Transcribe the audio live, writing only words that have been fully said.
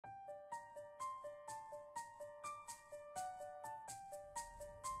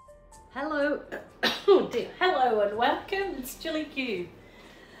Hello, oh dear. Hello and welcome, it's Jilly Q.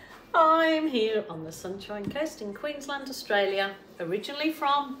 I'm here on the Sunshine Coast in Queensland, Australia, originally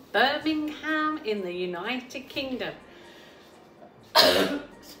from Birmingham in the United Kingdom.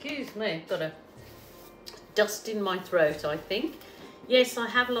 Excuse me, got a dust in my throat, I think. Yes, I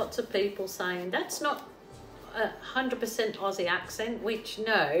have lots of people saying that's not a 100% Aussie accent, which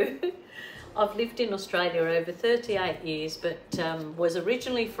no. I've lived in Australia over 38 years, but was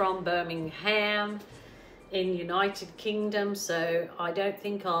originally from Birmingham in United Kingdom, so I don't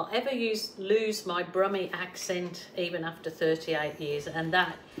think I'll ever lose my Brummie accent even after 38 years, and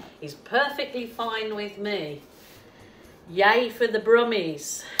that is perfectly fine with me. Yay for the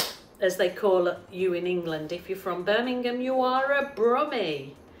Brummies, as they call you in England. If you're from Birmingham, you are a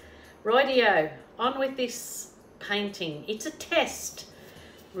Brummie. Rightio, on with this painting. It's a test,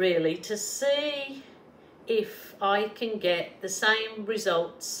 really, to see if I can get the same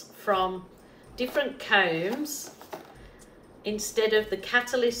results from different combs instead of the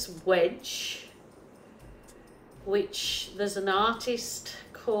catalyst wedge, which there's an artist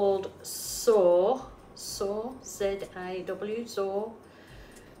called Zaw, Z-A-W, Zaw,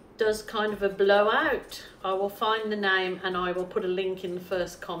 does kind of a blowout. I will find the name and I will put a link in the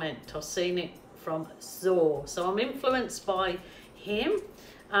first comment. I've seen it from Zaw, so I'm influenced by him.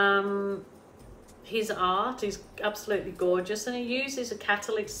 His art is absolutely gorgeous, and he uses a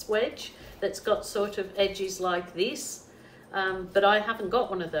catalyst wedge that's got sort of edges like this, but I haven't got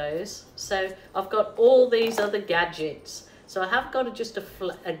one of those, so I've got all these other gadgets. So I have got just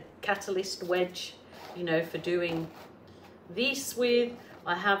a catalyst wedge, you know, for doing this with.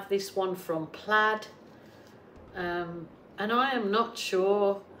 I have this one from Plaid, and I am not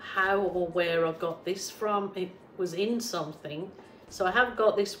sure how or where I got this from. It was in something. So I have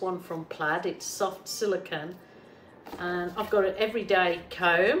got this one from Plaid. It's soft silicone, and I've got an everyday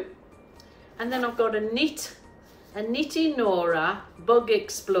comb, and then I've got a Knitty Nora Bug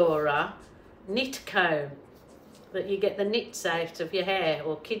Explorer knit comb that you get the knits out of your hair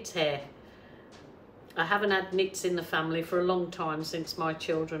or kids' hair. I haven't had knits in the family for a long time, since my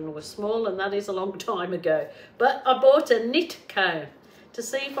children were small, and that is a long time ago. But I bought a knit comb to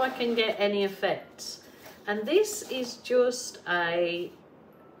see if I can get any effects. And this is just a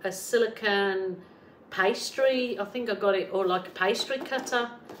silicone pastry. I think I got it, or like a pastry cutter.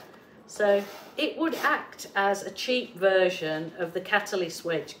 So it would act as a cheap version of the catalyst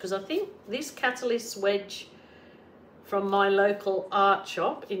wedge, because I think this catalyst wedge from my local art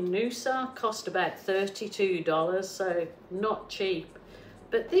shop in Noosa cost about $32, so not cheap.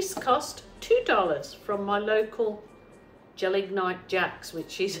 But this cost $2 from my local Gelignite Jack's,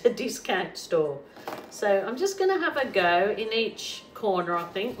 which is a discount store. So I'm just going to have a go in each corner, I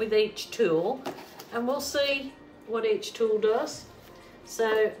think, with each tool, and we'll see what each tool does.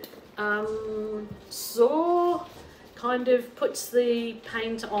 So Zaw kind of puts the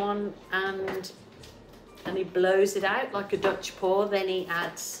paint on and he blows it out like a Dutch pour. Then he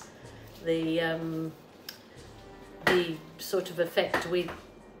adds the sort of effect with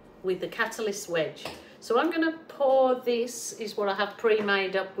the catalyst wedge. So I'm going to pour, this is what I have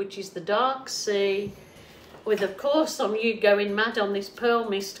pre-made up, which is the Dark Sea, with, of course, I'm going mad on this pearl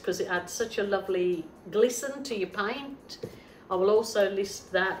mist because it adds such a lovely glisten to your paint. I will also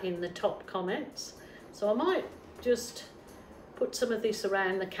list that in the top comments. So I might just put some of this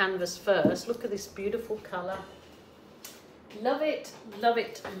around the canvas first. Look at this beautiful colour. Love it, love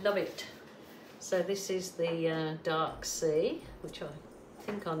it, love it. So this is the Dark Sea, which I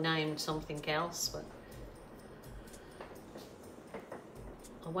think I named something else, but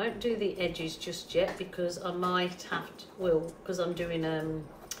I won't do the edges just yet, because I might have to, well, because I'm doing an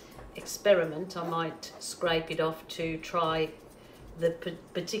experiment, I might scrape it off to try the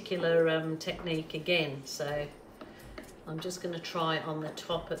particular technique again. So I'm just going to try on the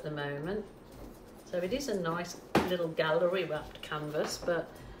top at the moment. So it is a nice little gallery wrapped canvas, but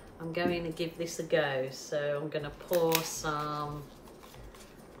I'm going to give this a go. So I'm going to pour some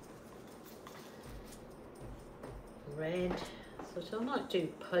red. So I might do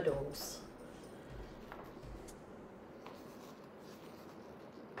puddles.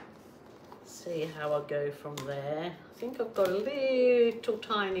 See how I go from there. I think I've got a little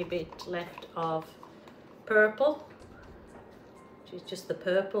tiny bit left of purple, which is just the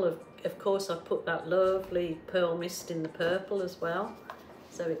purple. Of course, I've put that lovely pearl mist in the purple as well.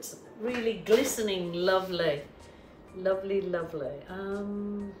 So it's really glistening, lovely. Lovely, lovely.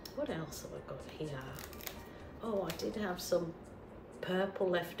 What else have I got here? Oh, I did have some purple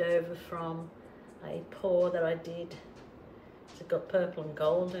left over from a pour that I did. It's got purple and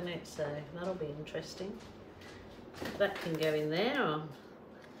gold in it, so that'll be interesting. That can go in there.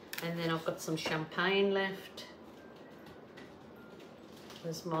 And then I've got some champagne left.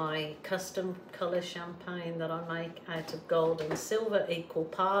 There's my custom colour champagne that I make out of gold and silver, equal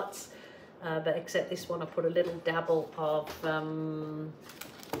parts. But except this one I put a little dabble of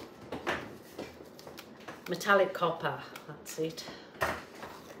metallic copper. That's it.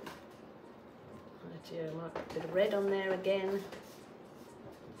 I might put a bit of red on there again.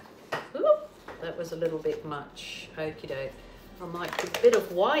 Ooh, that was a little bit much. Okie doke. I might put a bit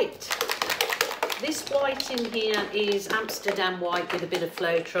of white. This white in here is Amsterdam white with a bit of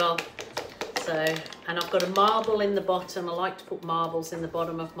Floetrol. So, and I've got a marble in the bottom. I like to put marbles in the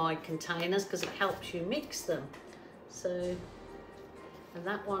bottom of my containers because it helps you mix them. So, and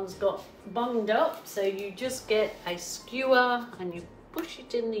that one's got bunged up. So you just get a skewer and you push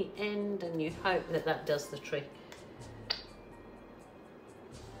it in the end and you hope that that does the trick.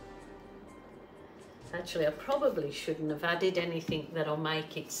 Actually, I probably shouldn't have added anything that'll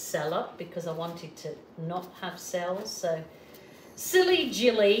make it sell up because I wanted to not have cells. So silly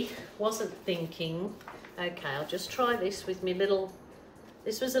Jilly, wasn't thinking. Okay, I'll just try this with me little,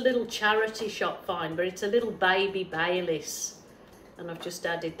 this was a little charity shop find, but it's a little baby Baileys. And I've just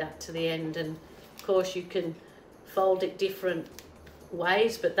added that to the end. And of course you can fold it different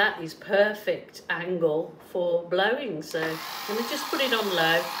ways, but that is perfect angle for blowing. So I'm going to just put it on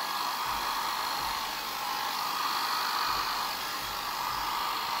low.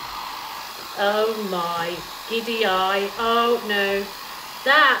 Oh my giddy eye. Oh no.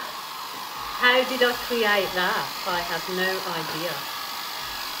 That, how did I create that? I have no idea.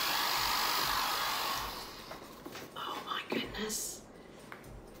 Oh my goodness.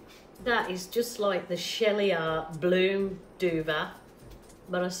 That is just like the Shelley Art Bloom Duva.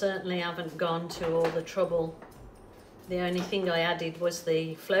 But I certainly haven't gone to all the trouble. The only thing I added was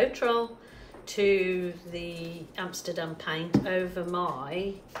the Floetrol to the Amsterdam paint over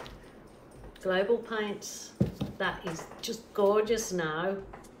my global paints. That is just gorgeous now.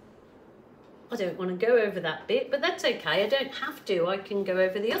 I don't want to go over that bit, but that's okay. I don't have to. I can go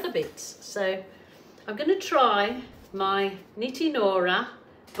over the other bits. So I'm going to try my Nitty Nora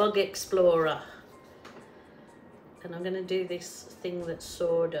Bug Explorer. And I'm going to do this thing that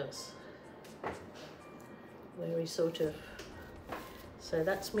Saw does, where he sort of, so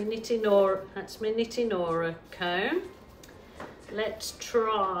that's my Nitty Nora comb. Let's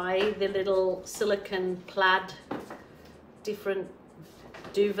try the little silicone plaid, different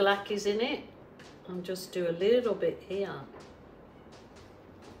Duvalac is in it. I'll just do a little bit here.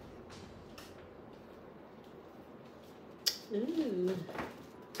 Ooh.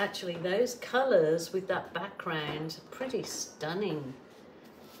 Actually, those colours with that background are pretty stunning.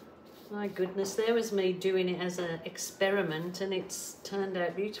 My goodness, there was me doing it as an experiment and it's turned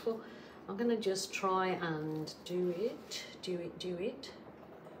out beautiful. I'm going to just try and do it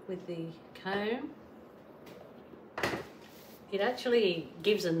with the comb. It actually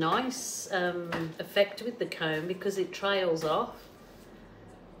gives a nice effect with the comb because it trails off.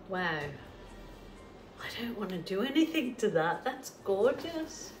 Wow. I don't want to do anything to that. That's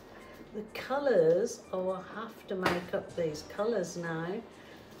gorgeous. The colours, oh, I have to make up these colours now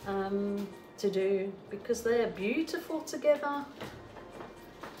to do, because they're beautiful together.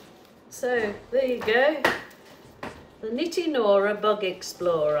 So there you go. The Nitty Nora Bug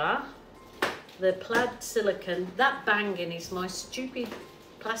Explorer, the plaid silicone. That banging is my stupid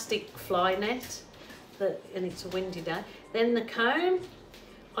plastic fly net, and it's a windy day. Then the comb.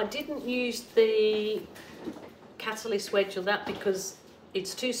 I didn't use the catalyst wedge or that because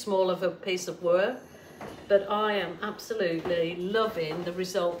it's too small of a piece of work, but I am absolutely loving the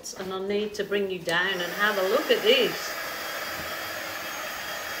results and I need to bring you down and have a look at this.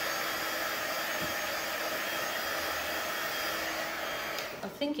 I'm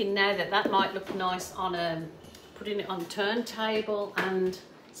thinking now that that might look nice on putting it on turntable and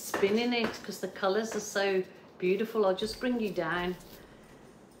spinning it because the colours are so beautiful. I'll just bring you down.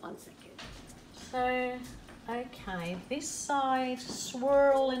 1 second. So, okay, this side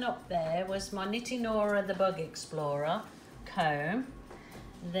swirling up there was my Nitty Nora the Bug Explorer comb.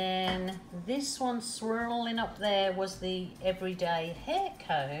 Then this one swirling up there was the Everyday Hair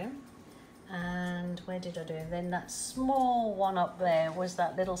comb. And where did I do it? Then that small one up there was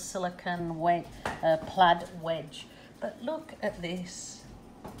that little silicone plaid wedge. But look at this.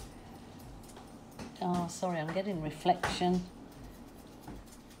 Oh, sorry, I'm getting reflection.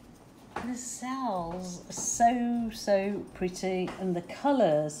 The cells are so pretty, and the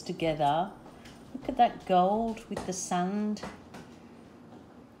colours together. Look at that gold with the sand.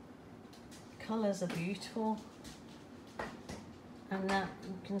 Colours are beautiful. And that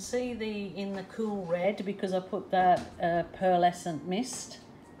you can see in the cool red because I put that pearlescent mist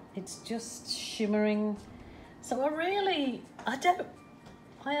It's just shimmering. So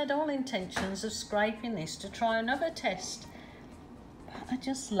I had all intentions of scraping this to try another test. I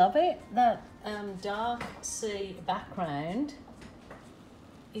just love it. That dark sea background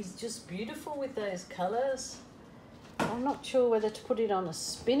is just beautiful with those colours. I'm not sure whether to put it on a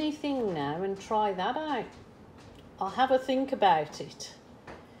spinny thing now and try that out. I'll have a think about it.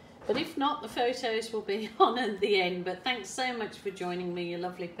 But if not, the photos will be on at the end. But thanks so much for joining me, you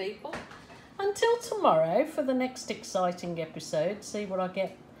lovely people. Until tomorrow for the next exciting episode. See what I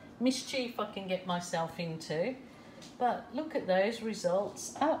get, mischief I can get myself into. But look at those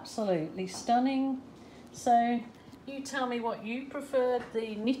results, absolutely stunning. So you tell me what you preferred,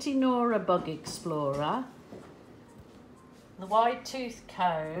 the Nittinora Bug Explorer, the wide tooth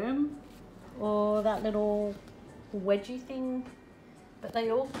comb, or that little wedgy thing. But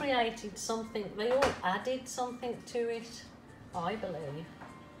they all created something, they all added something to it, I believe.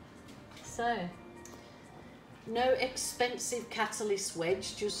 So, no expensive catalyst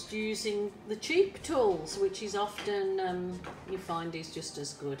wedge, just using the cheap tools, which is often, you find is just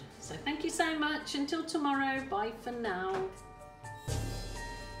as good. So thank you so much. Until tomorrow, bye for now.